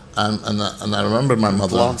 and I remember my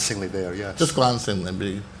mother glancingly there, yes. Just glancingly.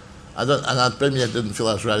 Maybe I didn't feel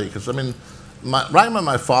I was ready because writing about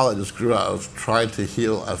my father just grew out of trying to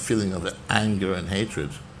heal a feeling of anger and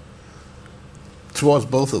hatred towards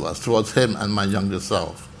both of us, towards him and my younger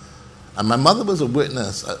self. And my mother was a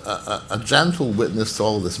witness, a gentle witness to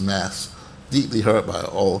all this mess, deeply hurt by it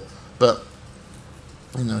all. But,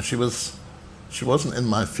 she wasn't in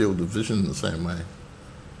my field of vision in the same way.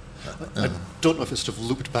 I don't know if it's sort of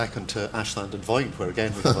looped back onto Ashland and Vine, where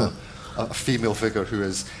again we have a female figure who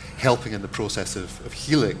is helping in the process of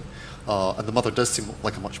healing, and the mother does seem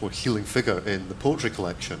like a much more healing figure in the poetry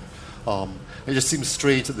collection. It just seems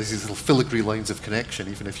strange that there's these little filigree lines of connection,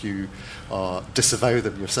 even if you disavow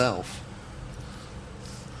them yourself.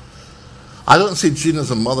 I don't see Jean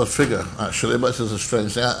as a mother figure, actually, but it's a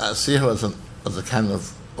strange thing. I see her as a kind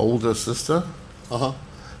of older sister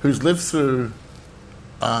who's lived through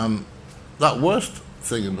that worst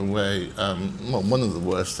thing in a way, one of the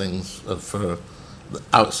worst things for the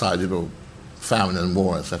outside, famine and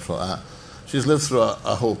war, etc. like that. She's lived through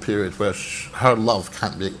a whole period where her love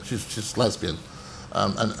can't be, she's lesbian,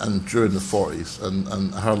 and during the 40s,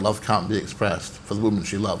 and her love can't be expressed for the woman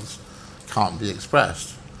she loves, can't be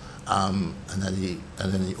expressed in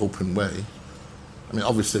any open way. I mean,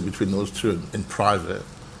 obviously between those two in private,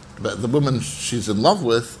 but the woman she's in love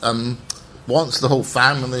with wants the whole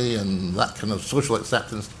family and that kind of social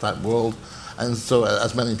acceptance type world, and so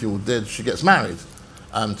as many people did, she gets married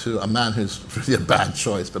to a man who's really a bad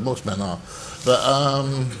choice, but most men are. But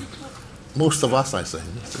most of us, I say,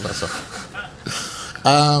 most of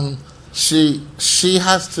us she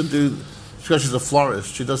has to do, because she's a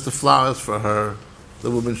florist, she does the flowers for the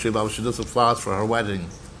woman she loves, she does the flowers for her wedding.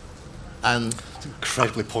 And it's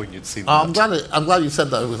incredibly poignant scene. I'm glad you said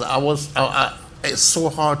that, because it's so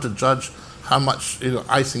hard to judge how much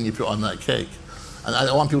icing you put on that cake. And I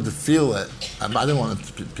don't want people to feel it, but I don't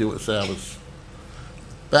want people to say I was.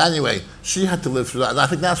 But anyway, she had to live through that, and I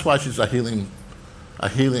think that's why she's a healing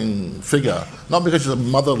figure. Not because she's a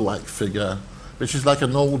mother-like figure, but she's like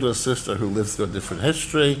an older sister who lived through a different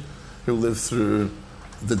history, who lived through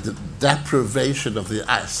the deprivation of the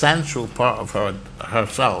essential part of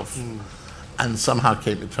herself, and somehow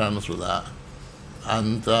came to terms with that.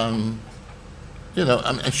 And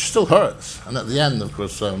and she still hurts. And at the end, of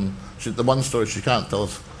course, the one story she can't tell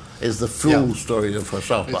us is the full story of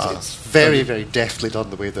herself. It's very, very deftly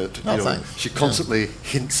done, the way that she constantly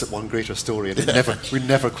hints at one greater story, and we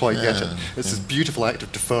never quite get it. It's this beautiful act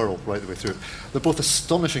of deferral right the way through. They're both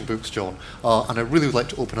astonishing books, John, and I really would like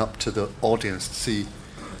to open up to the audience to see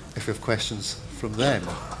if we have questions from them.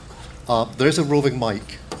 There is a roving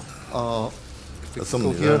mic. If we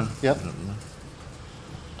go here. Yep.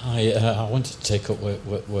 I wanted to take up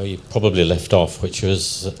where you probably left off, which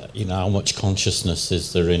was, how much consciousness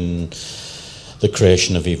is there in the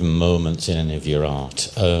creation of even moments in any of your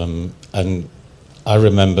art? And I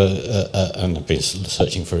remember, and I've been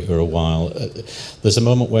searching for it for a while, there's a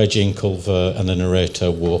moment where Jean Culver and the narrator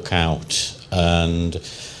walk out, and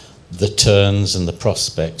the turns and the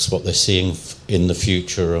prospects, what they're seeing in the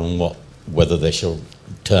future, and whether they shall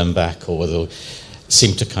turn back or whether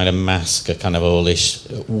seem to kind of mask a kind of oldish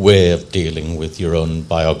way of dealing with your own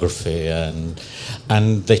biography, and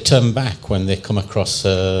they turn back when they come across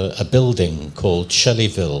a building called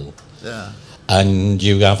Shelleyville. Yeah. And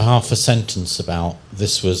you have half a sentence about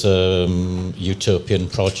this was a utopian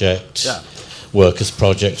project, workers'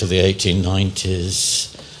 project of the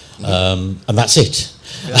 1890s, and that's it.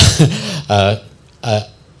 Yeah.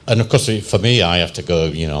 And of course, for me, I have to go,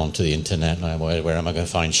 onto the internet. And where am I going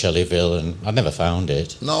to find Shelleyville? And I never found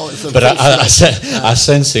it. No, it's a. But I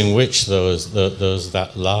sense in which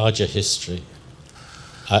that larger history.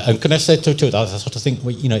 And can I say to it? I sort of think,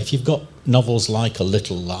 if you've got novels like A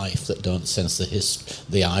Little Life that don't sense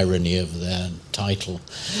the irony of their title,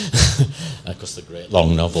 of course, the great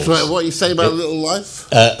long novels. So what you say about A Little Life?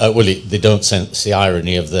 They don't sense the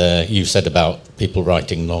irony of you said about people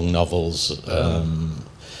writing long novels.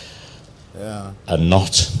 And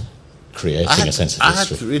not creating a sense of history. I had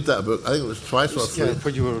to read that book. I think it was twice or three. Yeah,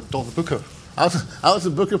 when you were Don Booker. I was a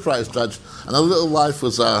Booker Prize judge, and A Little Life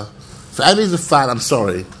was for anybody's a fan, I'm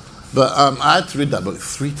sorry, but I had to read that book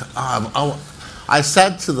 3 times. I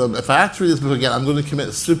said to them, if I have to read this book again, I'm going to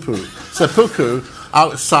commit seppuku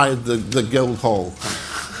outside the guild hall.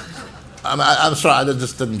 I'm sorry, I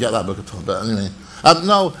just didn't get that book at all. But anyway,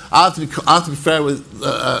 no, I have to be fair with.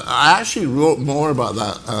 I actually wrote more about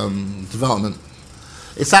that development.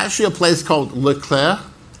 It's actually a place called Le Claire.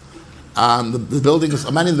 The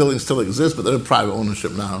buildings, many of the buildings still exist, but they're in private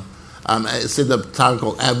ownership now. It's in a town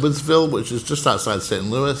called Edwardsville, which is just outside St.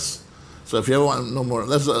 Louis. So if you ever want to know more,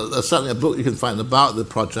 there's certainly a book you can find about the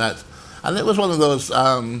project. And it was one of those,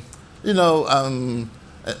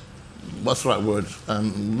 what's the right word?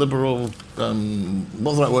 Liberal, what's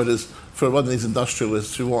the right word is for one of these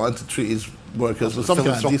industrialists who wanted to treat his workers with some kind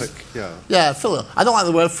of philanthropic, I don't like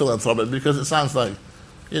the word philanthropic because it sounds like,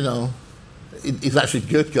 he's actually a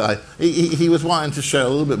good guy. He was wanting to share a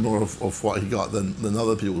little bit more of what he got than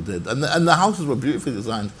other people did. And the houses were beautifully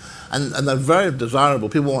designed, and they're very desirable.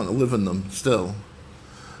 People want to live in them still.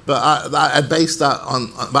 But I based that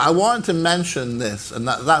on. But I wanted to mention this, and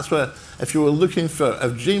that's where, if Jean was looking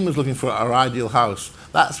for her ideal house,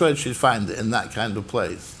 that's where she'd find it, in that kind of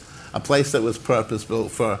place. A place that was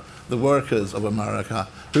purpose-built for the workers of America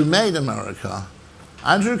who made America.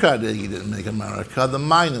 Andrew Carnegie didn't make America. The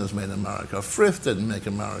miners made America. Frith didn't make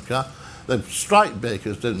America. The strike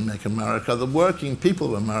bakers didn't make America. The working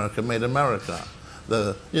people of America made America.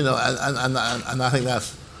 And I think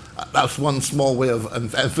that's one small way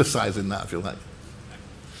of emphasizing that, if you like.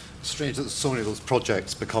 Strange that so many of those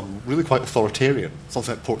projects become really quite authoritarian.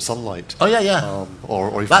 Something like Port Sunlight. Oh, yeah. Or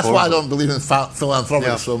even that's why I don't believe in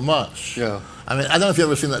philanthropics so much. Yeah. I mean, I don't know if you've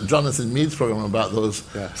ever seen that Jonathan Mead's program about those.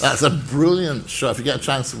 Yes. That's a brilliant show. If you get a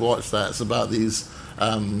chance to watch that, it's about these,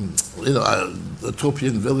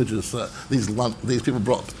 utopian villages that these people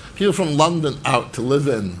brought people from London out to live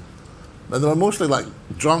in. And they were mostly like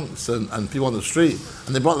drunks and people on the street,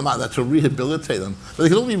 and they brought them out there to rehabilitate them. But they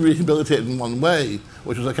could only rehabilitate in one way,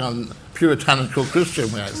 which was a kind of puritanical Christian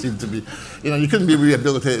way, it seemed to be. You couldn't be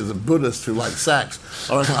rehabilitated as a Buddhist who liked sex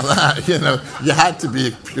or anything like that. You had to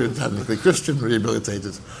be puritanically Christian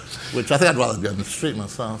rehabilitated, which I think I'd rather be on the street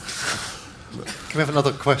myself. Can we have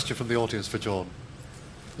another question from the audience for John?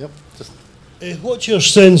 Yep. What's your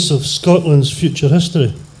sense of Scotland's future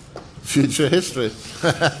history? Future history?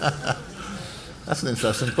 That's an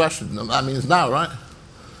interesting question. I mean, it's now, right?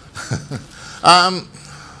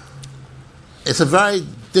 It's a very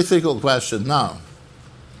difficult question now.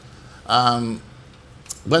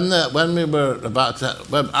 When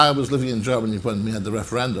I was living in Germany when we had the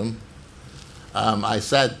referendum, I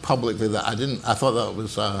said publicly that I thought that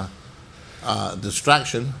was a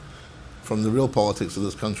distraction from the real politics of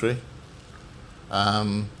this country.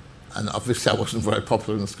 And obviously I wasn't very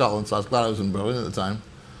popular in Scotland, so I was glad I was in Berlin at the time.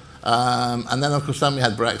 And then, of course, we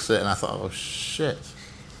had Brexit, and I thought, oh, shit.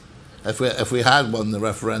 If we had won the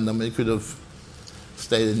referendum, we could have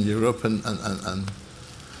stayed in Europe and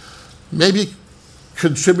maybe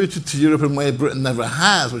contributed to Europe in a way Britain never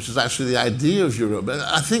has, which is actually the idea of Europe. And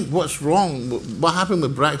I think what's wrong, what happened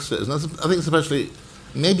with Brexit, and I think especially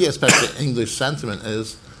English sentiment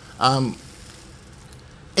is,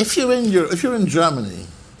 if you're in Europe, if you're in Germany,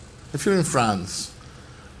 if you're in France,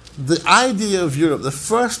 the idea of Europe, the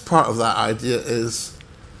first part of that idea is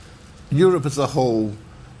Europe as a whole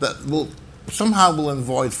that will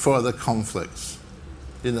avoid further conflicts,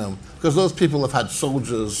 because those people have had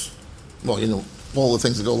soldiers, all the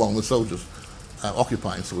things that go along with soldiers,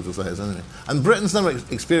 occupying soldiers, that is, anyway. And Britain's never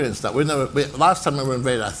experienced that. Last time we were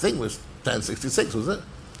invaded, I think, was 1066, was it?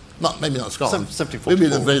 Maybe not Scotland. 1744. We've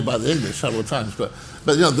been invaded by the English several times, but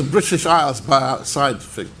the British Isles by outside,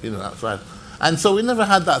 outside. And so we never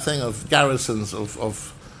had that thing of garrisons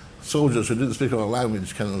of soldiers who didn't speak our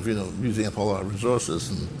language, kind of, using up all our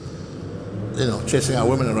resources and, chasing our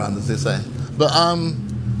women around, as they say. But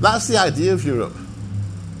that's the idea of Europe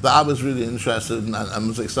that I was really interested in and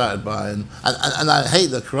was excited by. And I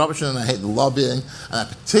hate the corruption, and I hate the lobbying, and I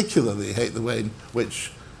particularly hate the way in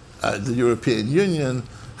which the European Union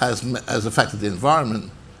has affected the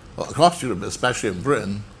environment across Europe, especially in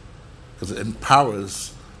Britain, because it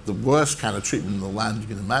empowers the worst kind of treatment of the land you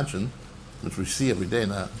can imagine, which we see every day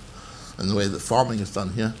now, and the way that farming is done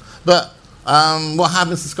here. But what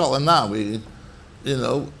happens to Scotland now?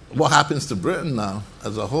 What happens to Britain now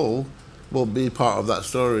as a whole will be part of that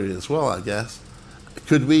story as well, I guess.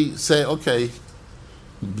 Could we say, okay,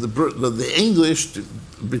 the English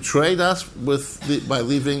betrayed us by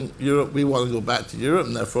leaving Europe, we want to go back to Europe,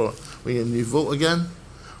 and therefore we need a new vote again?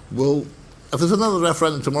 If there's another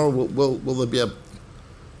referendum tomorrow, will there be a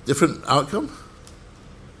different outcome?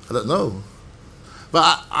 I don't know.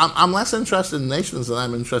 But I'm less interested in nations than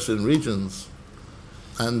I'm interested in regions.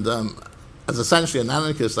 And as essentially an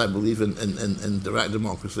anarchist, I believe in direct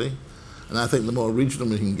democracy. And I think the more regional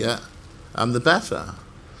we can get, the better.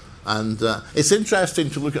 And it's interesting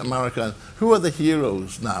to look at America. Who are the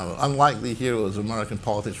heroes now? Unlikely heroes of American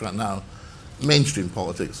politics right now. Mainstream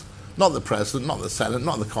politics. Not the president, not the Senate,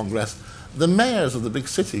 not the Congress. The mayors of the big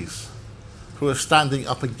cities who are standing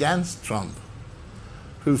up against Trump.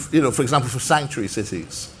 Who, for example, for sanctuary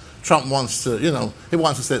cities. Trump wants to, he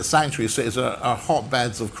wants to say that sanctuary cities are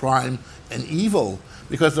hotbeds of crime and evil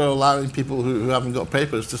because they're allowing people who haven't got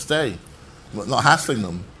papers to stay, not hassling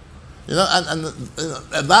them. And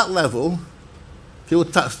at that level,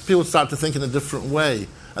 people start to think in a different way.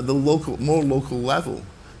 At the more local level,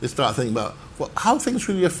 they start thinking about, how things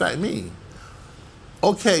really affect me.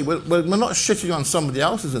 okay, we're not shitting on somebody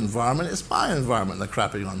else's environment, it's my environment they're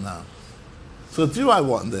crapping on now. So do I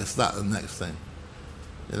want this, that, and the next thing?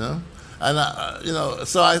 You know? And,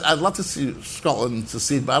 so I'd love to see Scotland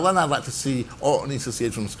secede, but then I'd like to see Orkney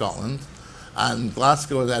secede from Scotland, and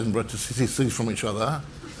Glasgow and Edinburgh to secede from each other,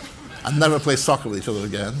 and never play soccer with each other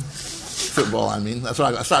again. Football, I mean. That's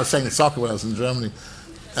why I started saying soccer when I was in Germany.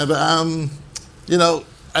 But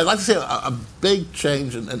I'd like to see a big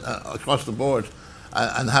change across the board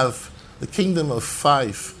and have the Kingdom of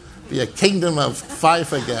Fife be a Kingdom of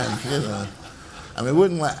Fife again, you know. And we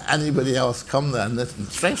wouldn't let anybody else come there. And the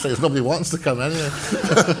strange thing is nobody wants to come anyway.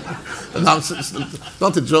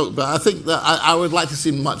 Not a joke, but I think that I would like to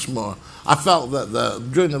see much more. I felt that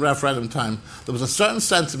during the referendum time, there was a certain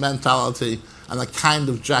sentimentality and a kind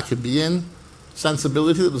of Jacobean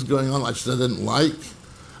sensibility that was going on, which I didn't like.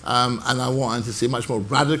 And I wanted to see much more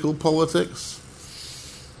radical politics.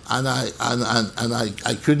 And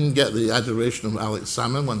I couldn't get the adoration of Alex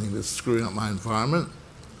Salmond when he was screwing up my environment.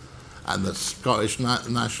 And the Scottish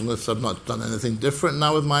nationalists have not done anything different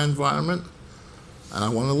now with my environment. And I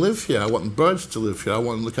want to live here. I want birds to live here. I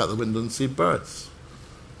want to look out the window and see birds,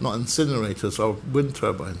 not incinerators or wind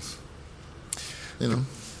turbines. You know.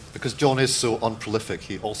 Because John is so unprolific,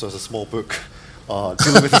 he also has a small book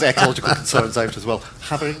dealing with his ecological concerns out as well.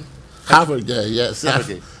 Havergay, yes.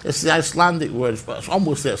 It's the Icelandic word, but it's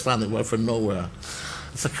almost the Icelandic word for nowhere.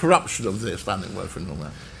 It's a corruption of the Icelandic word for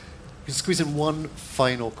nowhere. You can squeeze in one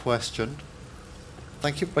final question.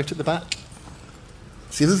 Thank you. Right at the back.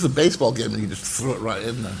 See, this is a baseball game, and you just throw it right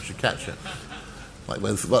in there. You should catch it. Like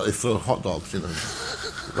when they throw hot dogs, you know,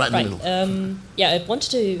 right in the middle. I wanted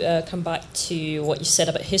to come back to what you said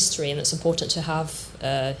about history, and it's important to have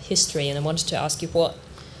history. And I wanted to ask you what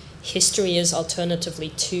history is alternatively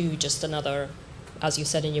to just another, as you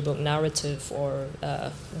said in your book, narrative, or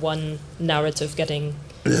one narrative getting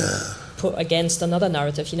put against another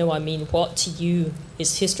narrative. You know what I mean? What to you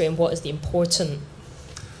is history, and what is the important?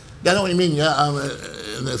 Yeah, I know what you mean. Yeah,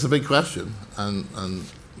 and it's a big question, and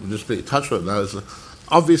we'll just touch on it now.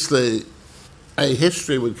 Obviously, a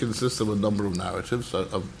history would consist of a number of narratives,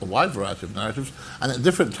 a wide variety of narratives, and at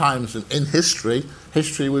different times in history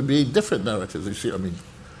would be different narratives. You see what I mean?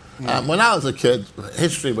 Yeah. When I was a kid,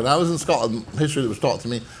 when I was in Scotland, history that was taught to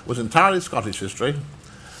me was entirely Scottish history.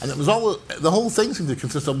 And it was the whole thing seemed to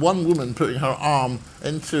consist of one woman putting her arm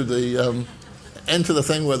into the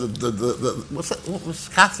thing where what was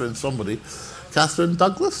Catherine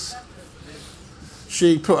Douglas?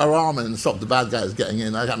 She put her arm in and stopped the bad guys getting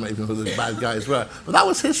in. I can't even know who the bad guys were. But that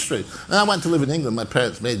was history. And I went to live in England. My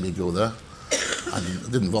parents made me go there. I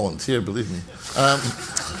didn't volunteer, believe me.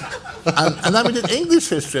 And then we did English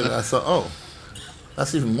history, and I thought, oh,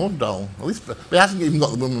 that's even more dull. At least we hasn't even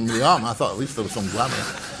got the woman with the arm. I thought at least there was some glamour.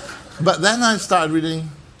 But then I started reading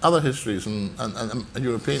other histories and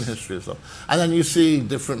European history and stuff. And then you see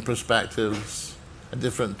different perspectives at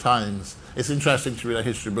different times. It's interesting to read a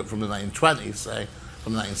history book from the 1920s, say,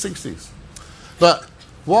 from the 1960s. But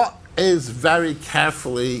what is very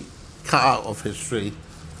carefully cut out of history,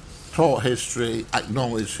 taught history,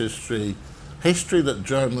 acknowledged history, history that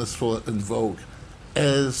journalists will invoke,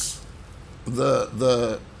 is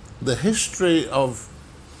the history of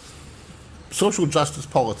social justice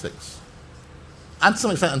politics, and to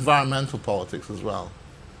some extent environmental politics as well.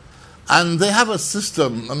 And they have a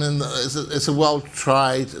system. I mean, it's a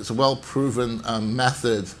well-tried, it's a well-proven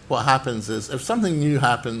method. What happens is, if something new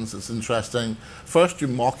happens that's interesting, first you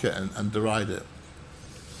mock it and deride it.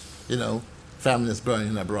 You know, feminists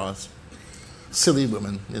burning their bras. Silly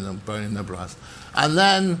women, you know, burning their bras. And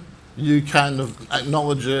then you kind of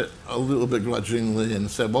acknowledge it a little bit grudgingly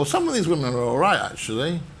and say, well, some of these women are all right,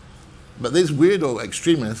 actually. But these weirdo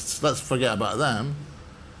extremists, let's forget about them.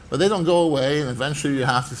 But they don't go away, and eventually you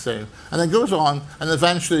have to say, and it goes on, and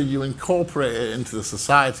eventually you incorporate it into the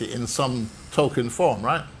society in some token form,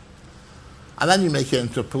 right? And then you make it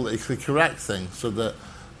into a politically correct thing, so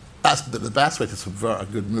that's the best way to subvert a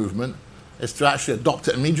good movement, is to actually adopt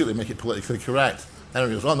it immediately, make it politically correct.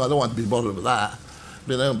 Everyone goes, oh no, I don't want to be bothered with that.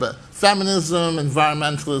 You know, but feminism,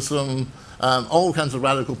 environmentalism, all kinds of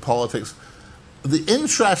radical politics, the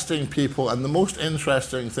interesting people and the most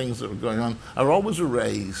interesting things that are going on are always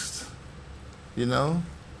erased, you know?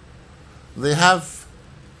 They have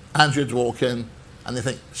Andrea Dworkin, and they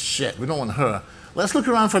think, shit, we don't want her. Let's look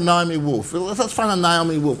around for Naomi Wolf. Let's find a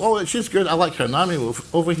Naomi Wolf. Oh, she's good, I like her. Naomi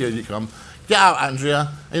Wolf, over here you come. Get out, Andrea.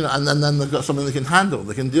 You know, and then they've got something they can handle,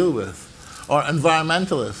 they can deal with. Or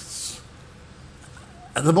environmentalists.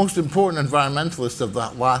 The most important environmentalist of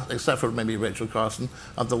that last, except for maybe Rachel Carson,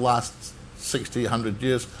 of the last 60, 100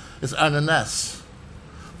 years, is Erna Ness.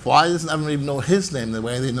 Why doesn't everyone even know his name the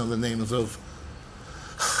way they know the names of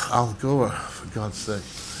Al Gore, for God's sake?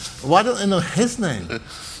 Why don't they know his name?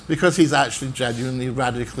 Because he's actually genuinely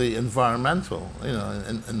radically environmental, you know,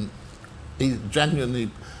 and he genuinely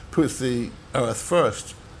puts the earth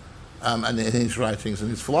first, and in his writings and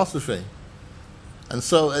his philosophy. And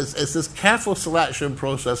so it's this careful selection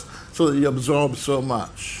process so that you absorb so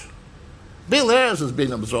much. Bill Ayers has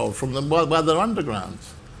been absorbed from them while they're underground.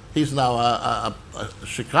 He's now a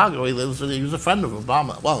Chicago. He was a friend of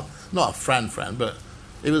Obama. Well, not a friend, but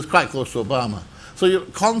he was quite close to Obama. So you're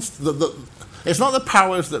it's not the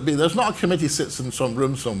powers that be. There's not a committee sits in some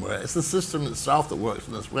room somewhere. It's the system itself that works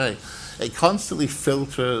in this way. It constantly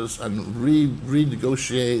filters and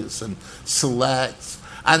renegotiates and selects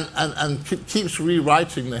and keeps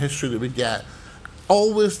rewriting the history that we get,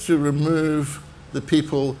 always to remove the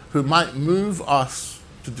people who might move us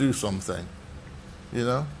to do something, you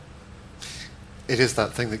know? It is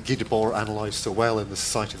that thing that Guy Debord analysed so well in The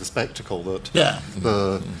Society of the Spectacle, that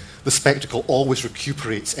the spectacle always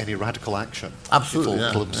recuperates any radical action. Absolutely,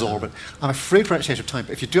 It'll absorb it. I'm afraid we're actually out of time,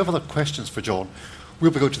 but if you do have other questions for John,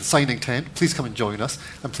 we'll be going to the signing tent. Please come and join us,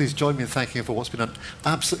 and please join me in thanking him for what's been an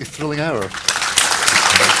absolutely thrilling hour.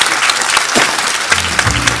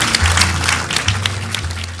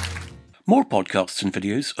 More podcasts and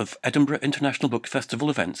videos of Edinburgh International Book Festival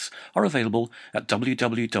events are available at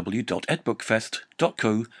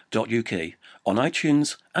www.edbookfest.co.uk, on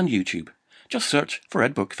iTunes and YouTube. Just search for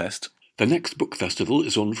Ed Book Fest. The next book festival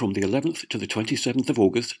is on from the 11th to the 27th of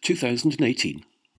August 2018.